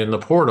in the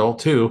portal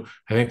too.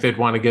 I think they'd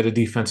want to get a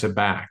defensive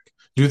back.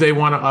 Do they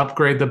want to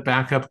upgrade the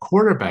backup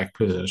quarterback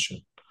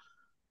position?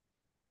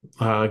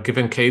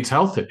 given Cade's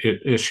health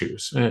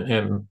issues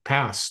and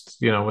past,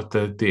 with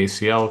the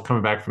ACL,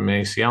 coming back from the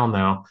ACL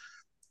now,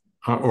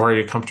 or are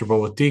you comfortable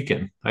with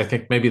Deacon? I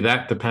think maybe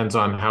that depends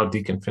on how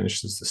Deacon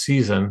finishes the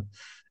season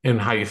and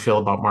how you feel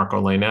about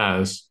Marco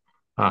Lainez.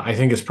 I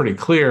think it's pretty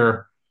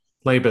clear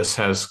Labus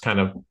has kind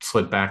of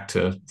slid back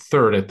to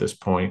third at this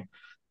point.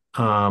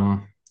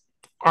 Are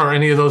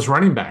any of those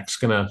running backs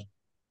going to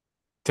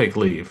take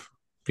leave?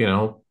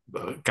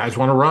 Guys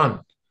want to run.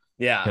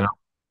 Yeah.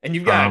 And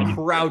you've got a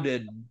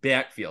crowded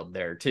backfield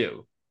there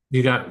too.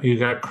 You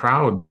got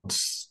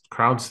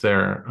crowds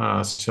there.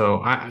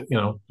 So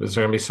is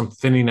there going to be some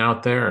thinning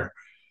out there?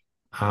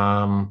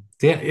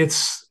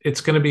 It's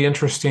going to be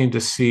interesting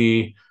to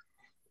see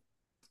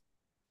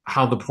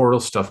how the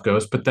portal stuff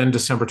goes. But then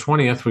December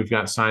 20th, we've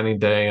got signing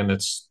day, and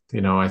it's,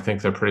 I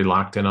think they're pretty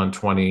locked in on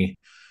 20.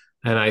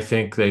 And I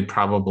think the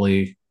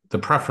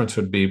preference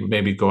would be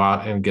maybe go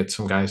out and get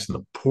some guys in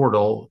the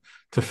portal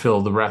to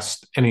fill the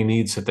rest, any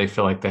needs that they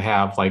feel like they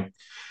have. Like,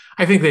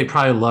 I think they'd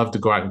probably love to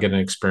go out and get an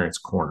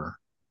experienced corner.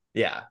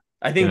 Yeah.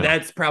 I think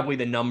that's probably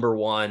the number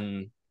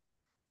one.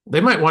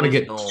 They might want to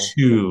get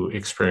 2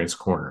 experienced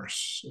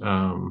corners,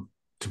 to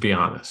be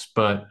honest.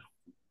 But,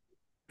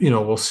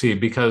 we'll see,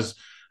 because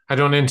I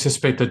don't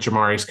anticipate that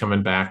Jamari's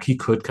coming back. He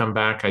could come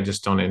back. I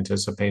just don't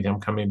anticipate him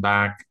coming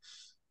back.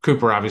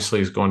 Cooper obviously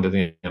is going to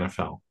the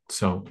NFL.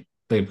 So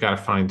they've got to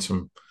find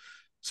some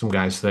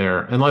guys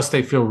there, unless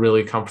they feel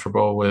really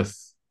comfortable with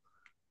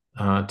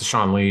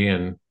Deshaun Lee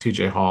and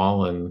TJ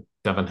Hall and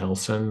Devin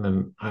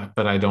Hilson.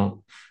 But I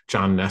don't,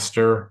 John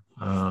Nestor.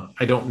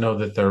 I don't know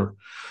that they're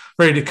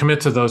ready to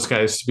commit to those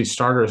guys to be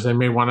starters. They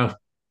may want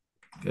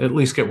to at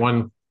least get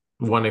one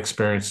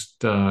experienced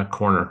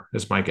corner,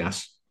 is my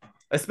guess.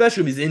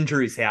 Especially as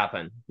injuries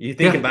happen. You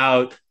think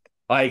about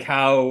like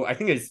how, I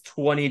think it's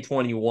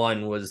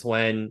 2021 was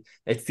when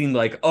it seemed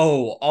like,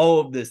 all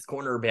of this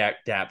cornerback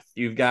depth.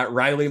 You've got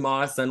Riley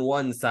Moss on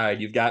one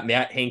side. You've got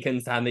Matt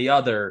Hankins on the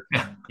other.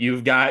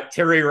 You've got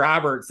Terry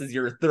Roberts as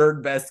your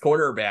third best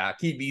quarterback.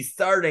 He'd be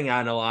starting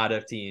on a lot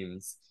of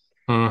teams.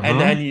 And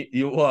then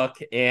you look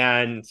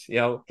and,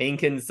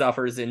 Hankins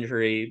suffers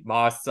injury,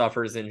 Moss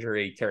suffers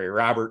injury, Terry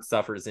Roberts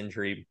suffers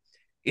injury.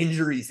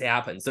 Injuries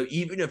happen. So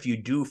even if you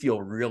do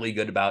feel really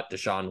good about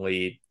Deshaun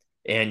Lee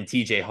and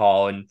TJ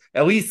Hall, and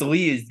at least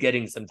Lee is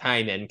getting some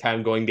time in, kind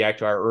of going back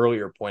to our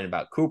earlier point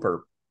about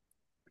Cooper,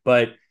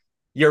 but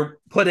you're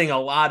putting a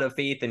lot of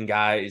faith in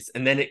guys,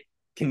 and then it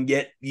can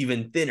get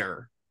even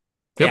thinner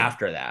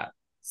after that.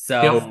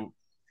 So,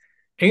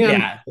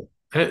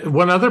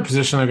 one other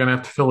position they're going to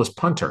have to fill is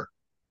punter.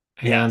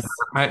 And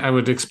I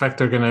would expect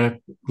they're going to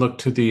look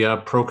to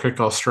the Pro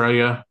Kick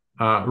Australia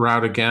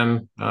route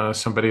again.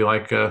 Somebody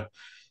like,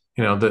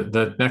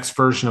 the next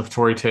version of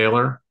Tory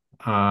Taylor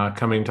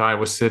coming to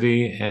Iowa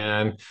City.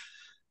 And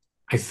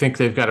I think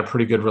they've got a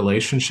pretty good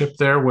relationship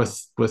there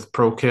with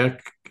Pro Kick.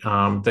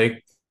 For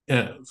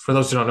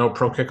those who don't know,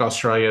 Pro Kick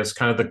Australia is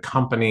kind of the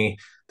company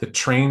that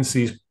trains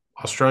these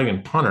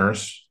Australian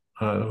punters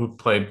who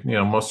played,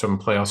 most of them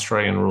play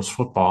Australian rules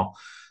football.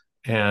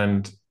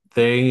 And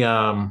they,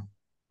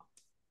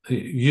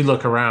 you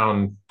look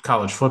around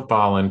college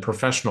football and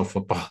professional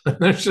football, and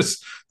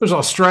there's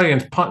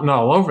Australians punting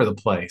all over the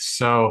place.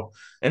 So,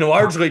 and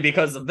largely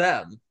because of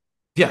them.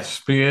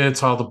 Yes,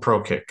 it's all the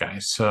Pro Kick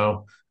guys.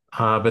 So,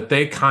 but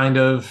they kind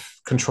of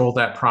control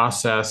that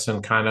process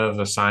and kind of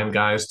assign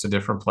guys to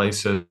different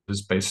places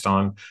based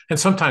on, and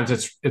sometimes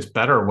it's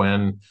better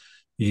when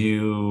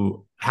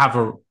you've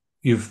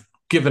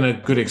given a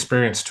good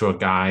experience to a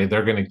guy.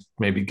 They're going to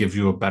maybe give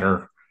you a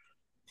better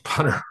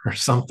punter or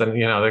something.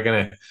 They're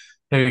going to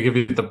maybe give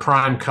you the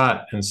prime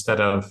cut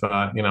instead of,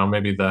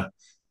 maybe it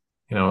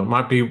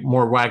might be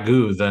more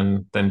Wagyu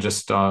than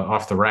just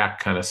off the rack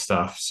kind of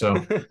stuff.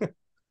 So,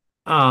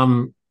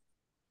 I'm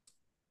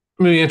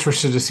really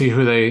interested to see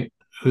who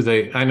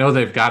they, I know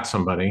they've got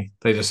somebody,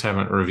 they just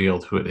haven't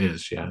revealed who it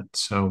is yet.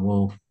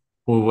 So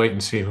we'll wait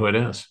and see who it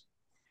is.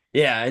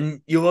 Yeah.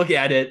 And you look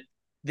at it,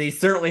 they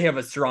certainly have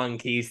a strong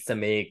case to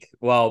make.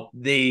 Well,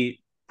 they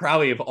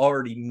probably have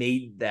already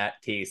made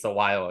that case a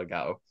while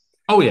ago.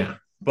 Oh yeah.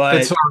 But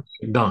it's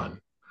already done.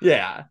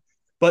 Yeah.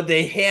 But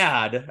they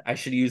had, I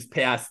should use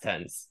past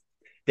tense,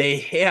 they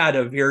had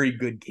a very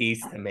good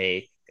case to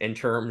make in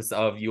terms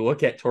of, you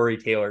look at Tory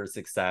Taylor's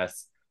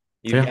success.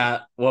 You've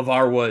got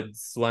LeVar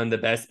Woods, one of the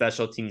best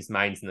special teams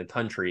minds in the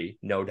country,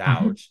 no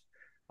doubt.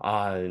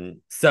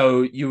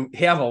 So you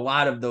have a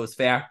lot of those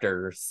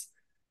factors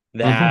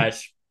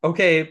that,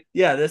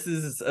 this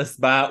is a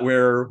spot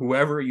where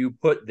whoever you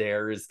put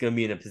there is going to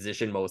be in a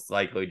position most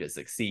likely to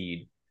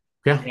succeed.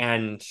 Yeah.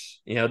 And,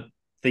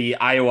 the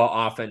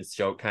Iowa offense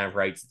joke kind of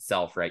writes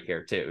itself right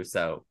here too.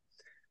 So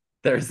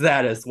there's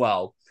that as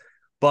well.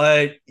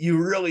 But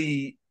you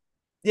really,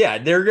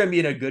 they're going to be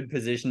in a good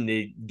position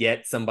to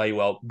get somebody,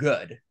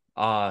 good.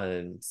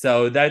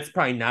 So that's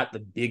probably not the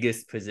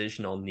biggest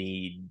positional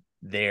need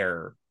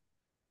there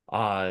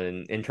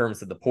in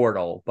terms of the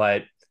portal.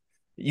 But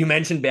you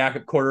mentioned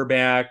backup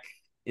quarterback.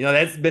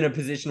 That's been a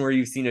position where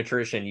you've seen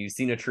attrition. You've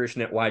seen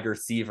attrition at wide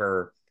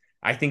receiver.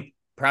 I think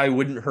probably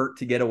wouldn't hurt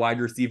to get a wide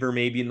receiver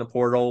maybe in the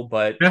portal,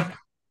 but yeah,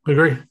 I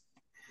agree.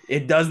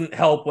 It doesn't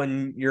help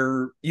when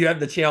you have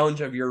the challenge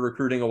of you're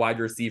recruiting a wide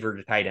receiver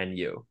to tight end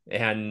you.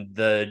 And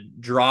the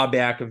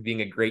drawback of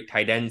being a great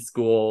tight end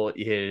school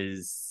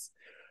is,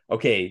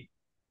 okay,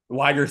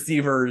 wide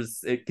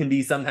receivers, it can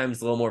be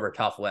sometimes a little more of a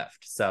tough lift.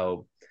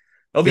 So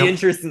it'll be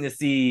interesting to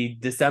see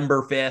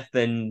December 5th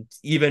and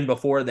even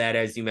before that,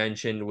 as you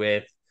mentioned,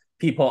 with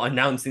people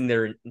announcing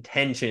their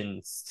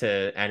intentions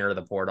to enter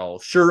the portal.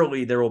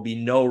 Surely there will be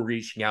no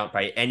reaching out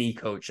by any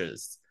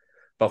coaches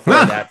before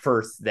that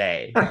first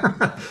day.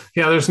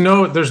 Yeah, there's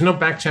no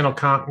back channel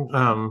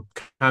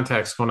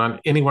contacts going on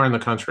anywhere in the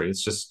country.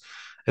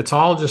 It's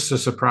all just a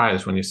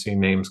surprise when you see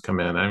names come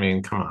in. I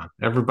mean, come on,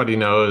 everybody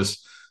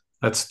knows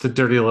that's the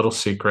dirty little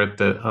secret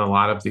that a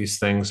lot of these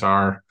things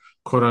are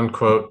quote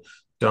unquote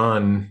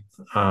done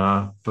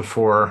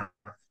before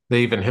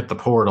they even hit the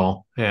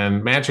portal.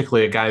 And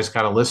magically, a guy's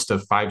got a list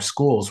of 5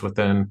 schools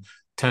within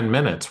 10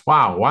 minutes.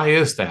 Wow, why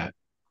is that?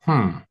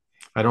 I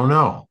don't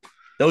know.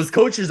 Those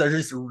coaches are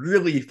just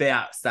really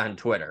fast on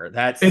Twitter.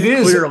 It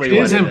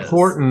is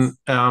important.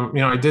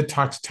 I did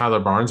talk to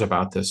Tyler Barnes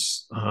about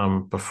this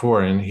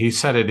before, and he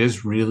said it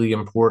is really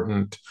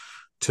important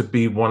to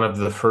be one of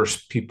the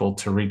first people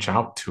to reach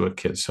out to a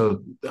kid.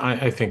 So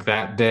I think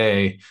that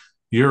day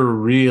you're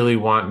really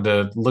wanting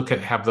to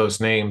have those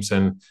names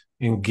and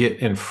get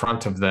in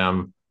front of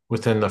them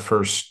within the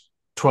first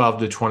 12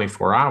 to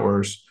 24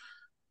 hours,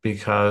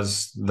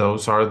 because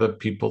those are the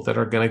people that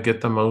are going to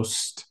get the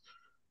most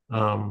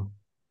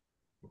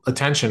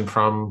attention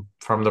from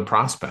the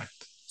prospect.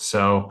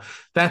 So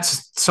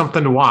that's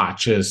something to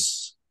watch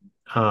is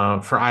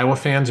for Iowa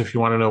fans. If you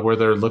want to know where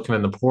they're looking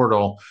in the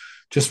portal,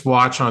 just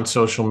watch on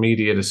social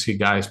media to see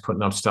guys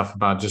putting up stuff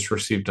about just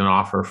received an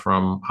offer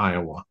from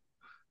Iowa.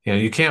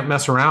 You can't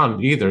mess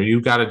around either.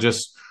 You got to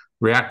just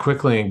react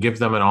quickly and give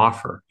them an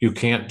offer. You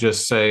can't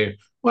just say,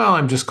 well,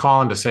 I'm just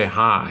calling to say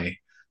hi.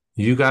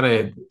 You got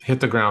to hit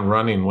the ground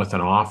running with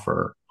an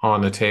offer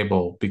on the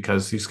table,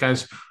 because these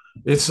guys,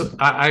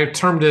 I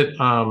termed it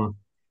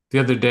the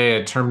other day.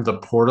 I termed the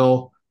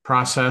portal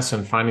process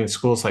and finding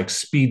schools like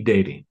speed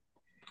dating.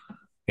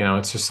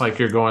 It's just like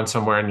you're going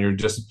somewhere and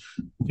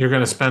you're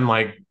going to spend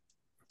like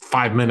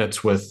 5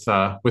 minutes with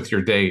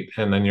your date,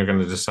 and then you're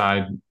going to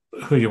decide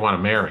who you want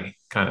to marry,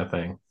 kind of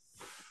thing.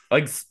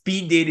 Like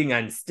speed dating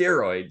on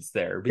steroids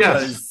there,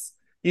 because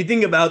you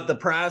think about the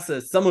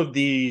process. Some of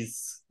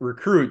these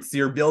recruits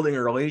you're building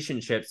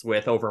relationships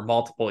with over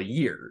multiple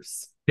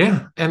years.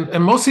 Yeah.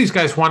 And most of these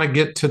guys want to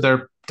get to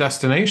their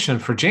destination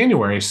for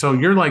January. So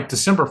you're like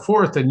December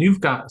 4th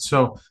and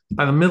so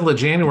by the middle of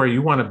January,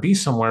 you want to be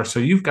somewhere. So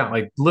you've got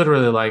like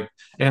literally like,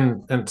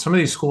 and some of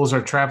these schools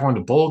are traveling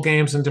to bowl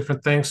games and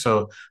different things.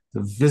 So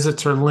the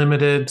visits are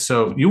limited.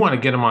 So you want to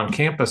get them on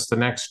campus the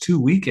next 2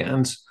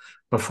 weekends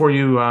before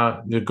you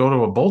go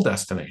to a bowl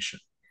destination.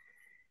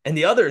 And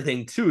the other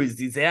thing too is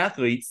these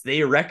athletes,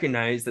 they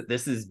recognize that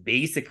this is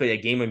basically a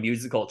game of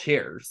musical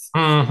chairs.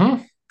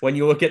 Mm-hmm. When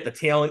you look at the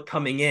talent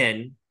coming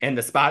in and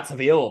the spots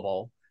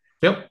available,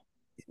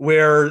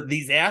 where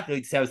these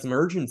athletes have some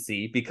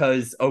urgency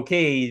because,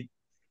 okay,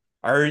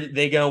 are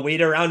they going to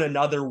wait around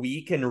another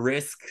week and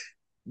risk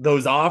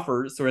those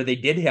offers where they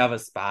did have a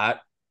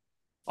spot?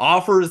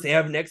 Offers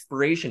have an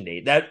expiration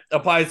date. That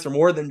applies for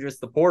more than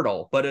just the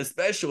portal, but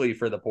especially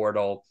for the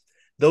portal,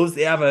 those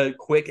have a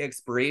quick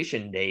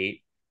expiration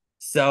date.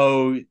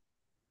 So,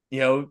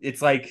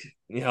 it's like,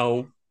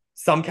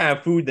 some kind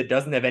of food that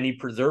doesn't have any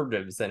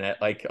preservatives in it.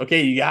 Like,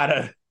 okay, you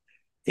gotta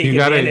take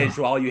advantage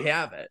while you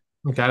have it.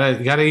 You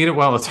gotta eat it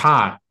while it's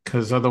hot,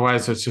 because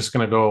otherwise it's just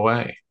gonna go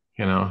away.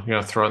 You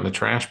gotta throw it in the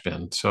trash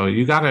bin. So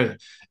you gotta.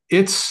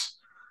 It's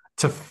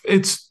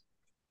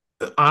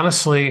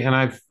honestly, and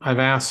I've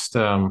asked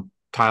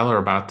Tyler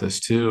about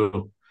this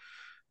too.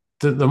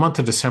 The month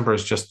of December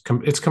is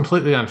it's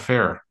completely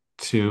unfair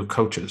to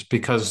coaches,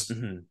 because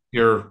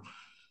you're,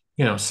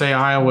 say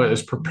Iowa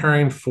is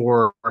preparing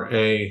for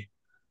a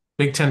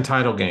Big Ten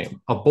title game,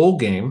 a bowl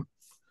game,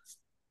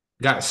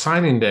 got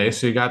signing day,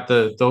 so you got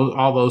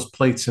all those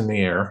plates in the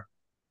air,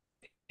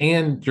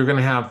 and you're going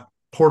to have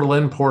portal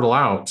in, portal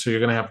out, so you're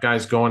going to have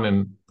guys going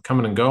and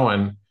coming and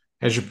going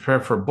as you prepare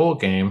for a bowl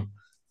game.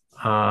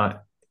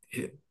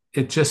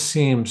 It just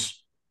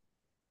seems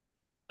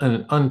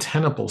an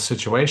untenable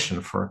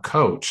situation for a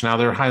coach. Now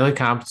they're highly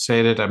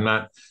compensated. I'm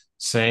not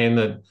saying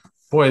that,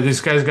 boy, these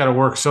guys got to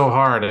work so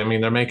hard. I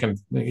mean, they're making,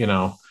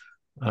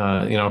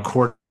 a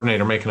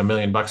coordinator making $1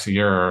 million a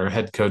year, or a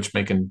head coach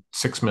making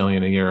 $6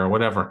 million a year, or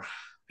whatever.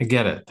 I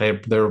get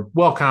it. They're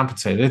well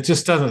compensated. It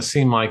just doesn't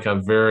seem like a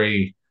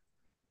very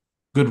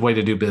good way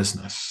to do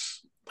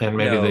business, and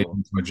maybe they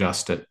need to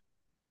adjust it.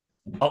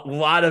 A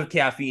lot of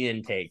caffeine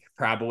intake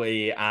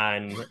probably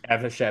on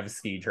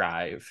Evashevsky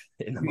Drive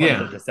in the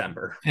month of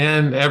December,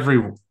 and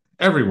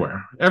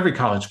everywhere, every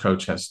college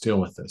coach has to deal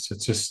with this.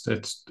 It's just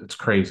it's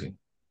crazy.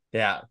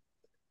 Yeah.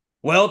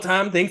 Well,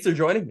 Tom, thanks for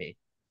joining me.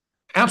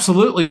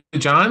 Absolutely,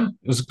 John.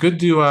 It was good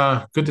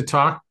to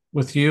talk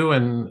with you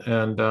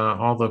and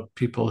all the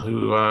people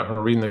who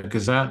are reading the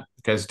Gazette.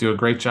 guys do a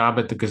great job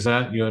at the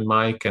Gazette, you and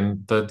Mike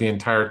and the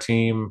entire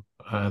team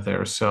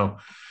there. So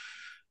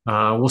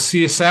we'll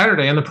see you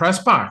Saturday in the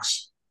press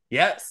box.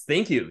 Yes,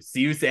 thank you.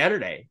 See you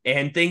Saturday.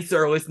 And thanks to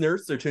our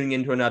listeners for tuning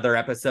into another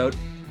episode.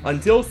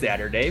 Until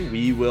Saturday,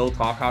 we will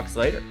talk Hawks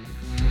later.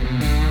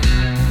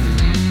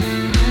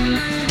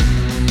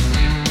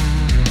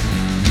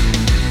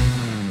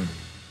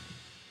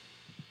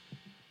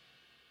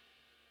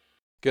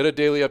 Get a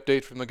daily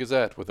update from the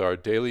Gazette with our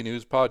daily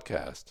news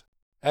podcast.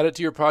 Add it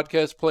to your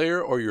podcast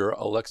player or your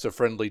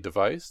Alexa-friendly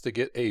device to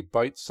get a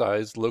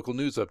bite-sized local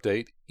news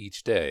update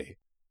each day.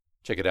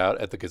 Check it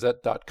out at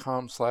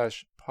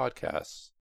thegazette.com/podcasts.